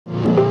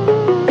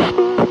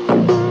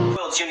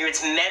Carl Jr.,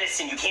 it's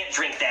medicine. You can't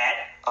drink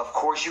that. Of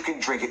course you can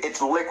drink it. It's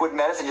liquid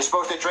medicine. You're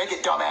supposed to drink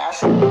it,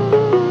 dumbass.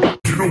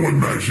 You know what,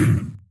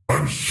 Maction?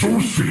 I'm so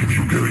sick of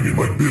you getting in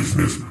my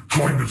business,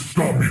 trying to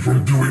stop me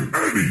from doing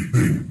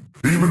anything.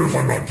 Even if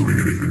I'm not doing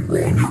anything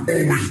wrong, you're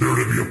always there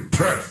to be a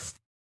pest.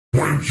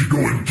 Why don't you go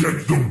and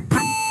get some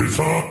b****s,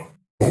 huh?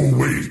 Oh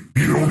wait,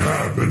 you don't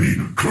have any,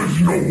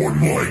 'cause no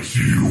one likes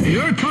you.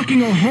 You're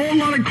talking a whole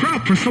lot of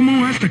crap for someone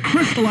who has to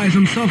crystallize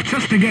himself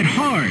just to get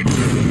hard.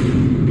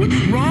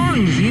 What's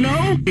wrong,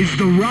 Zeno? Is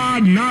the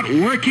rod not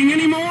working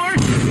anymore?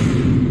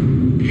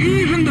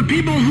 Even the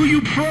people who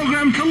you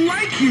programmed to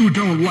like you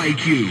don't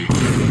like you.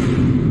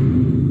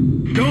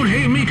 Don't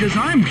hate me because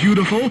I'm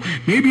beautiful.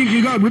 Maybe if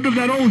you got rid of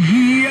that old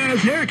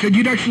yee-ass haircut,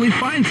 you'd actually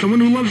find someone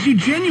who loves you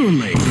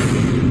genuinely.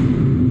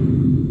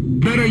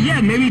 Better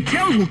yet, maybe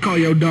Tails will call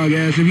you dog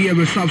ass if he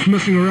ever stops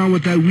messing around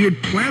with that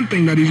weird plant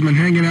thing that he's been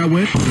hanging out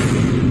with.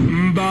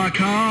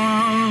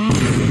 Baka.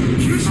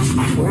 Jesus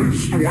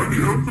Christ, why do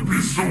you have to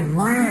be so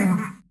rude?